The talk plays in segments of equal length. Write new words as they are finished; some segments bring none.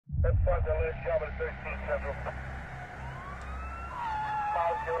That's 5 the last job at 13 Central. 5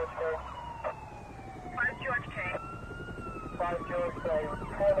 George K. 5 George K. 5 George K.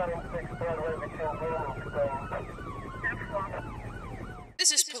 496 Broadway between Green and Spain. This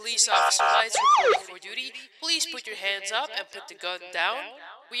is Police Officer Lights reporting for duty. Please put your hands up and put the gun down.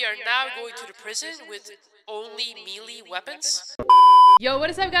 We are now going to the prison with only melee weapons. Yo, what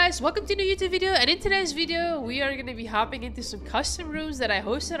is up guys? Welcome to a new YouTube video, and in today's video we are going to be hopping into some custom rooms that I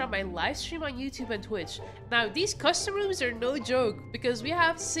hosted on my live stream on YouTube and Twitch. Now these custom rooms are no joke because we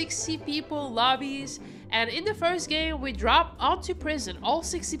have 60 people lobbies, and in the first game we drop onto prison, all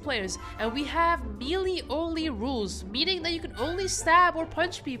 60 players, and we have melee only rules, meaning that you can only stab or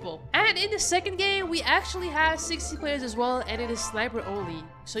punch people. And in the second game we actually have 60 players as well, and it is sniper only.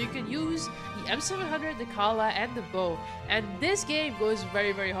 So you can use the M700, the Kala, and the bow. And this game goes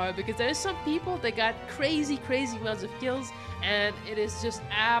very hard because there is some people that got crazy amounts of kills, and it is just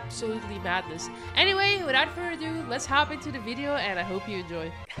absolutely madness. Anyway, without further ado, let's hop into the video and I hope you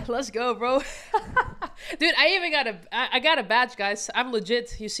enjoy. Let's go, bro. Dude, I even got a badge, guys. I'm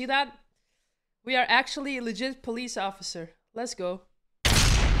legit. You see that? We are actually a legit police officer. Let's go.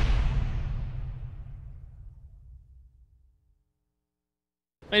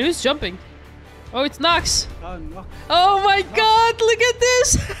 Wait, who's jumping? Oh, it's Nox. Oh, no. Oh my god, look at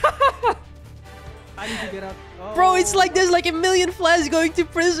this! I need to get up. Oh. Bro, it's like there's like a million flags going to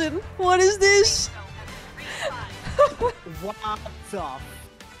prison. What is this? What the?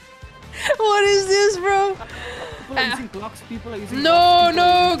 What is this, bro? People are using Glocks, people are using No, Glocks,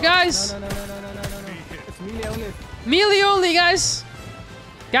 no, guys. No. It's melee only. Melee only, guys.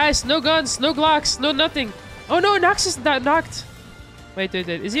 Guys, no guns, no Glocks, no nothing. Oh no, Nox is knocked. Wait.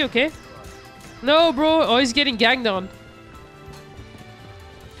 Is he okay? No, bro. Oh, he's getting ganged on.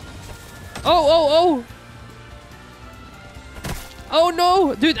 Oh. Oh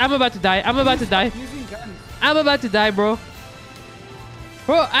no. Dude, I'm about to die. I'm about to die, bro.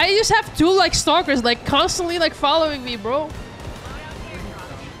 Bro, I just have two like stalkers like constantly like following me, bro.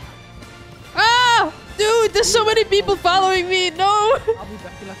 Ah! Dude, there's so many people following me. No. I'll be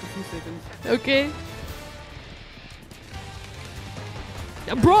back in like a few seconds. Okay.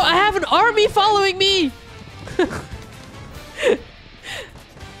 Bro, I have an army following me! Oh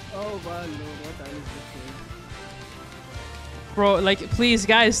my lord, what the hell is this thing? Bro, like, please,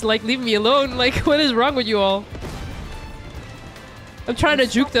 guys, like, leave me alone. Like, what is wrong with you all? I'm trying to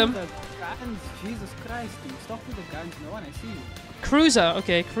juke them. The guns. Jesus Christ, dude. Stop with the guns. No one, I see you. Cruiser.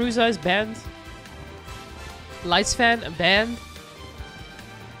 Okay, Cruiser is banned. Lights fan, banned.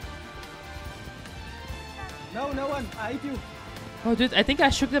 No one. I hate you. Oh, dude, I think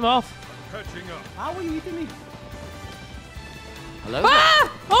I shook them off. How are you eating me? Hello? Ah!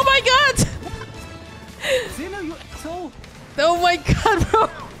 Oh my god! Zeno, you asshole. Oh my god, bro!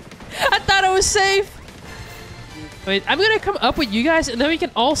 I thought I was safe! Wait, I'm gonna come up with you guys and then we can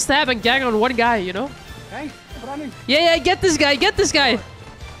all stab and gang on one guy, you know? Hey, I'm running. Yeah, get this guy,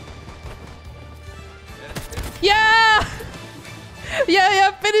 Yeah!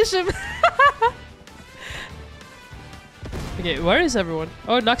 Yeah, finish him! Okay, where is everyone?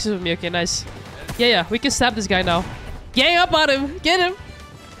 Oh, Nox is with me. Okay, nice. Yeah, we can stab this guy now. Gang up on him! Get him!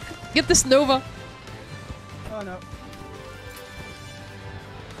 Get this Nova! Oh no.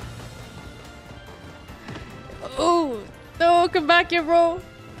 Oh! No, come back here, bro!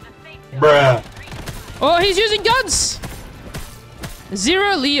 Bruh. Oh, he's using guns!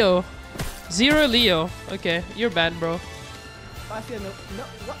 Zero Leo. Okay, you're banned, bro. Basia, no,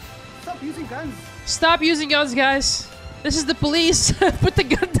 what? Stop using guns. Stop using guns, guys. This is the police. Put the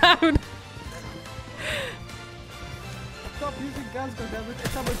gun down. Stop using guns, goddammit.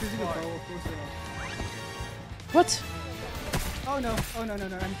 Someone's using a bow, of course they are. What? Oh no, I'm good. No, I'm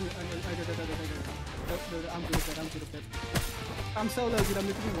good at that. I'm so low, dude. I'm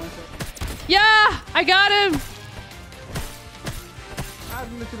literally one shot. Yeah! I got him!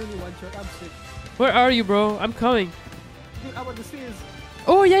 I'm literally one shot. I'm sick. Where are you, bro? I'm coming. Dude, I'm on the stairs.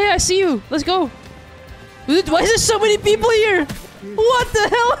 Oh, yeah, I see you. Let's go. Dude, why is there so many people here? What the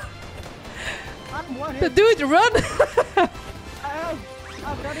hell? I'm one hit. Dude, run!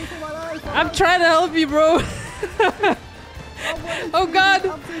 I'm running for my life. I'm trying to help you, bro. Oh god!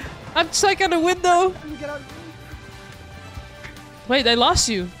 I'm stuck on the window. Wait, I lost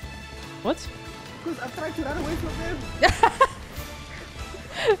you. What? Because I'm trying to run away from them.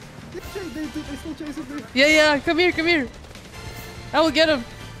 They still chasing me. Yeah, come here. I will get him.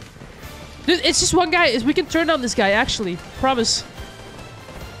 Dude, it's just one guy. We can turn on this guy, actually. Promise.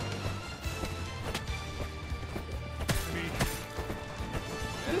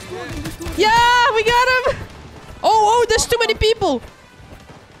 This 2 of them, this 2 of them. Yeah, we got him! Oh, there's too many people! Oh, there's too many people!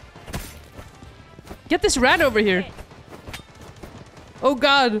 Oh, Get this rat over here. Oh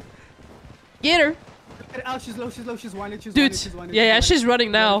god. Get her. Oh, she's low, she's low, she's winded, she's Dude, winded, she's winded. yeah, she's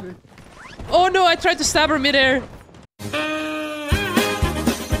running now. Oh no, I tried to stab her midair.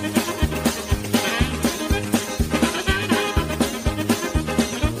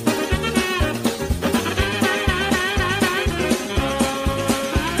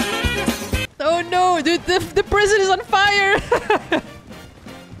 Oh no, dude, the prison is on fire.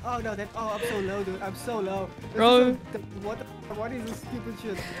 Oh no, I'm so low, dude. I'm so low. Bro. What is this stupid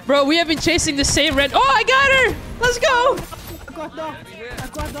shit? Bro, we have been chasing the same red. Oh, I got her! Let's go! I got knocked. I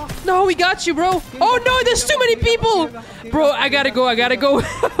got knocked. No, we got you, bro. Oh no, there's too many people. Bro, I gotta go.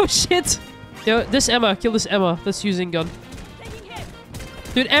 Oh shit. Yo, this Emma. Kill this Emma that's using gun.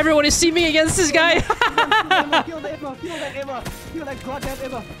 Dude, everyone is teaming against this guy. Kill the Emma. Kill that Emma. Kill that goddamn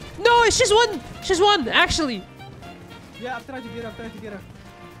Emma. No, she's won. She's won, actually. Yeah, I'm trying to get her.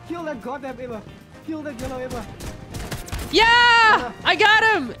 Kill that goddamn Emma. Kill that yellow Emma. Yeah! I got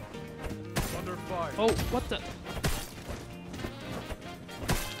him! Under fire. Oh, what the?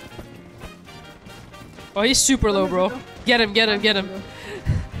 Oh, he's super low, bro. Get him. You're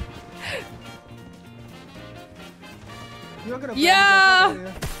gonna Yeah!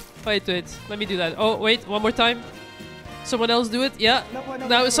 ban Wait. Let me do that. Oh, wait. One more time. Someone else do it. Yeah.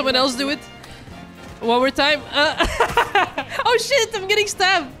 Now someone else do it. One more time. Oh, shit. I'm getting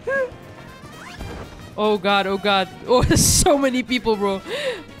stabbed. Oh god. Oh, there's so many people, bro.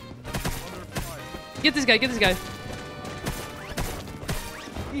 Get this guy.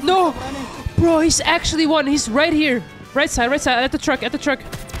 No! Bro, he's actually won. He's right here. Right side, at the truck.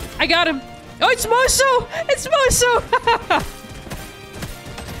 I got him. Oh, it's Moso!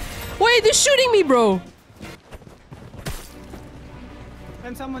 Wait, they're shooting me, bro.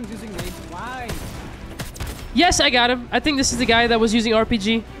 And someone's using nades. Why? Yes, I got him. I think this is the guy that was using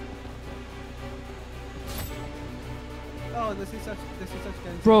RPG. Oh, this is such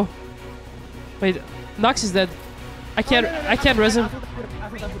tension. Bro. Wait, Nox is dead. I can't res him.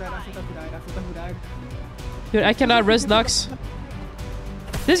 Dude, I cannot res Nox.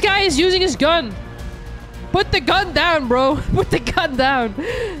 This guy is using his gun. Put the gun down, bro. Put the gun down.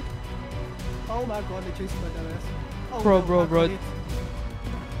 Oh my god, they're chasing my dumbass. Oh, Bro.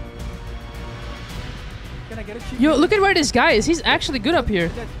 Can I get a cheap? Yo, look at where this guy is. He's actually good up here.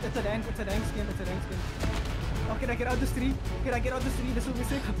 It's a dank skin. Oh, can I get out the street? This will be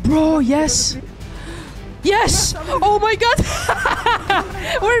sick. Bro, yes. Yes! Oh my god!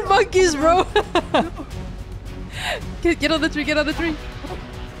 We're monkeys, bro! Get on the tree,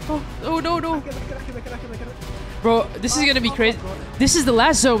 Oh no. Bro, this is gonna be crazy. This is the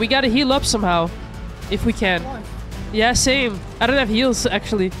last zone. We gotta heal up somehow. If we can. Yeah, same. I don't have heals,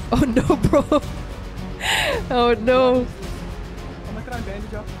 actually. Oh no, bro. Oh no. I'm gonna try and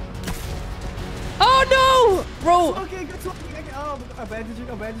bandage up. Oh no! Bro! Okay, good. Oh, I'm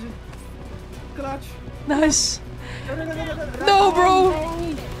bandaging. Clutch. Nice. No, bro. No,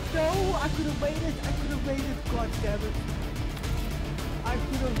 I could have made it. God damn it. I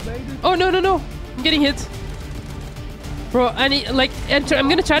could have made it. Oh no. I'm getting hit. Bro, I need, like, enter. I'm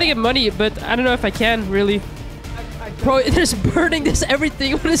gonna try to get money, but I don't know if I can, really. Bro, there's burning, there's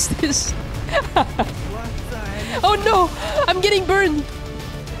everything. What is this? What the hell? Oh no! I'm getting burned!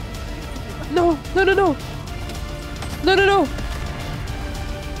 No.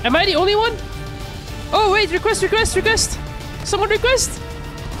 Am I the only one? Oh wait, request! Someone request!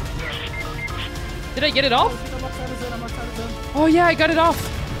 Did I get it off? I'm outside the zone. Oh yeah, I got it off.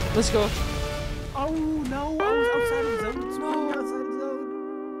 Let's go. Oh no, I was outside of the zone. Outside the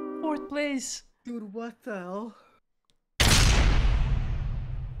zone. 4th place. Dude, what the hell?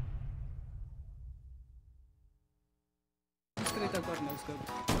 Straight up got no scope.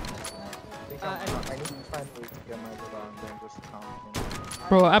 I need to find a way to get my little and then just count.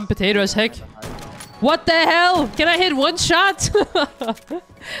 Bro, I'm potato as heck. What the hell? Can I hit one shot? I'm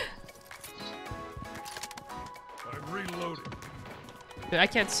reloading. Dude, I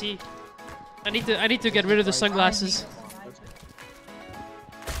can't see. I need to get rid of the sunglasses.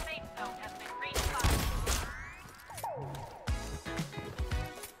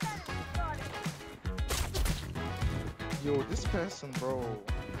 Yo, this person, bro.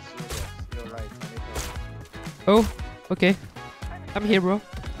 You're right. Oh, okay. I'm here, bro.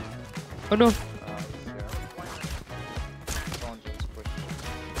 Oh no.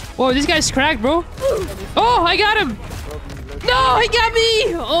 Whoa, this guy's cracked, bro. Oh, I got him. No, he got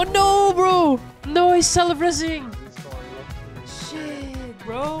me. Oh no, bro. No, he's self-resing. Shit,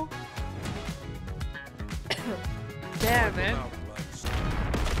 bro. Damn, man.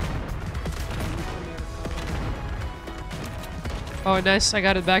 Oh, nice. I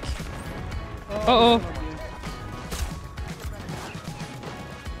got it back. Uh-oh.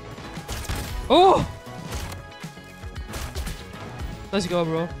 Oh! Let's go,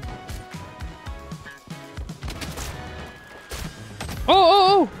 bro.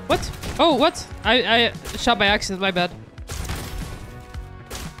 Oh! What? Oh, what? I shot by accident, my bad.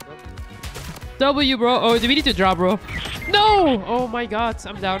 W, bro. Oh, do we need to drop, bro? No! Oh my god,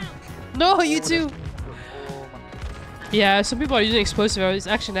 I'm down. No, you too! Yeah, some people are using explosive arrows. It's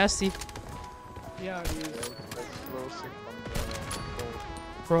actually nasty. Yeah, it is.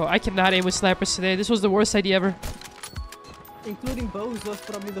 Bro, I cannot aim with snipers today. This was the worst idea ever. Including bows was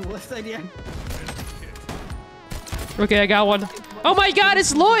probably the worst idea. Okay, I got one. Oh my god,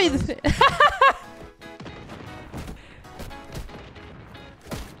 it's Lloyd!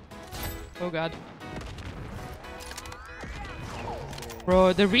 Oh god.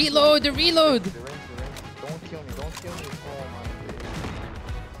 Bro, the reload, the reload! Don't kill me, don't kill me. Oh my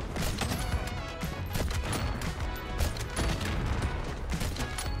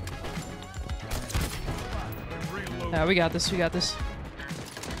god. Yeah, we got this, we got this.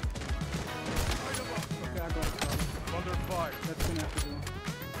 Okay, I got it. Under fire. That's gonna have to do.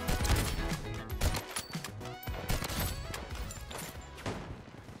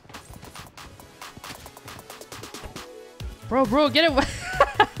 Bro, get it!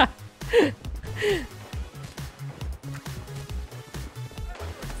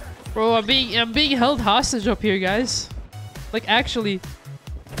 Bro, I'm being held hostage up here, guys. Like, actually.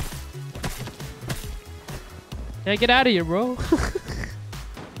 Yeah, get out of here, bro.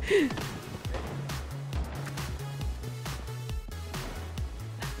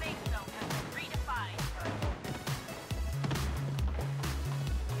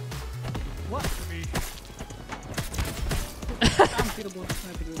 What?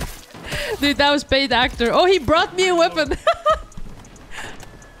 Dude, that was paid actor. Oh, he brought me a weapon.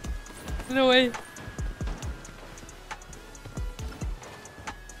 No way.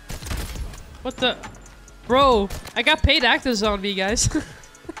 What the? Bro, I got paid actors on me, guys.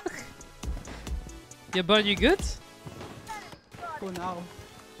 Yeah, but you good? Go now.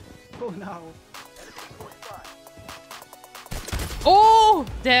 Go now. Oh!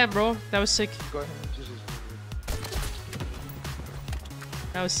 Damn, bro. That was sick. Go ahead, Jesus.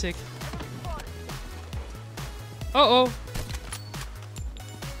 That was sick. Uh-oh.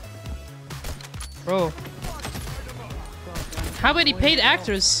 Bro. How many paid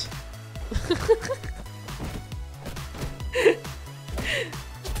actors?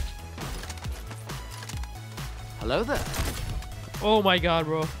 Hello there. Oh my god,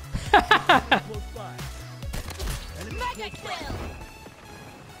 bro.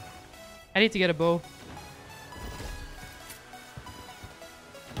 I need to get a bow.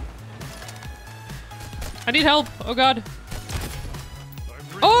 I need help. Oh god.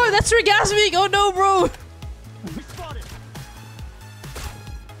 Oh, that's orgasmic. Oh no, bro.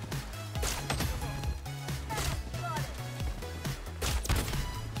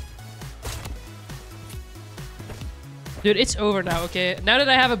 Dude, it's over now, okay? Now that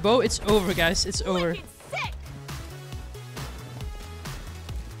I have a bow, it's over, guys. It's over.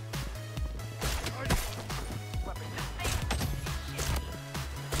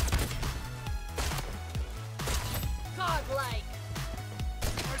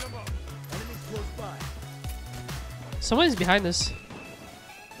 Someone is behind us.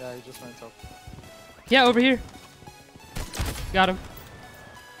 Yeah, he just went up. Yeah, over here. Got him.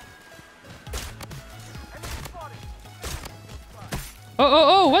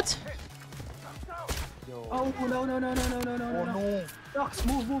 Oh, what? Yo. Oh, no. Oh no. Nox,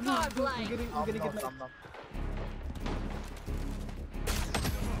 move. We're gonna get like... I'm not.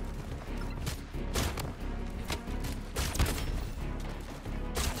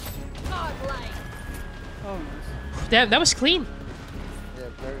 Oh, nice. Damn, that was clean. Yeah,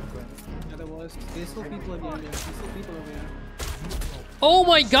 very clean. Yeah, there was. There's still people in the area. There's still people over here. Oh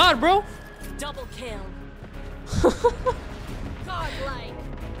my god, bro. Double kill. Godlike.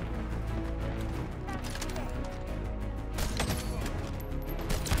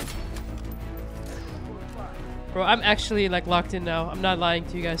 Bro, I'm actually like locked in now. I'm not lying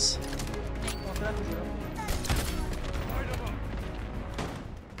to you guys.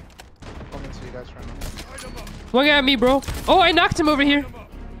 Coming to you guys right now. One guy at me, bro. Oh, I knocked him over here.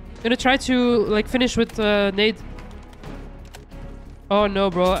 Gonna try to like finish with nade. Oh no,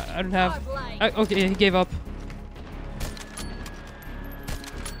 bro. I don't have. Okay, he gave up.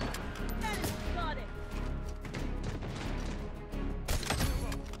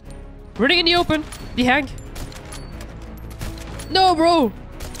 Running in the open. The hang. No, bro.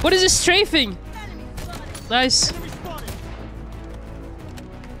 What is this strafing? Nice.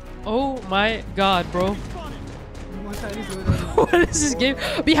 Oh my god, bro. One side is over. What is this game?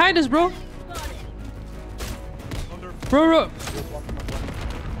 Behind us, bro. Bro.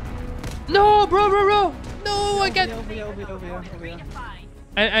 No, bro. No, I got. Over here.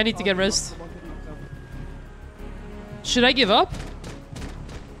 I need to get rest. Should I give up?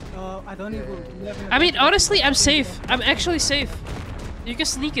 I don't even. I mean, honestly, I'm safe. I'm actually safe. You can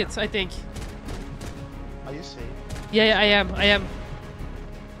sneak it, I think. Are you safe? Yeah, I am.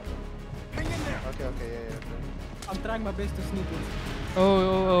 Okay, yeah. I'm trying my best to sneak it.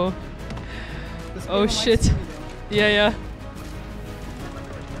 Oh. The Oh spinner might shit. see me though. Yeah.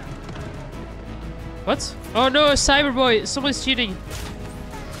 What? Oh no, Cyberboy. Someone's cheating.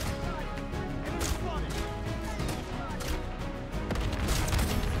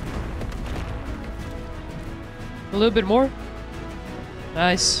 A little bit more.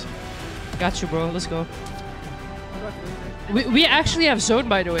 Nice. Got you, bro. Let's go. We actually have zone,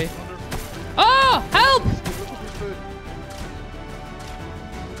 by the way. Oh, help!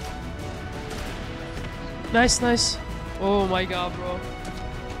 Nice. Oh my god, bro.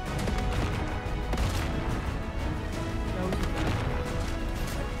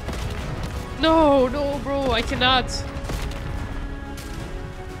 No, bro. I cannot.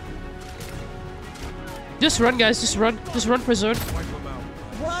 Just run, guys. Just run for zone.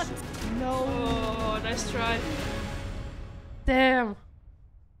 What? No. Oh, nice try. Damn.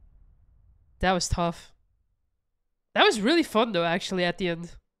 That was tough. That was really fun, though, actually, at the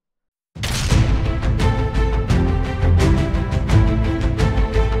end.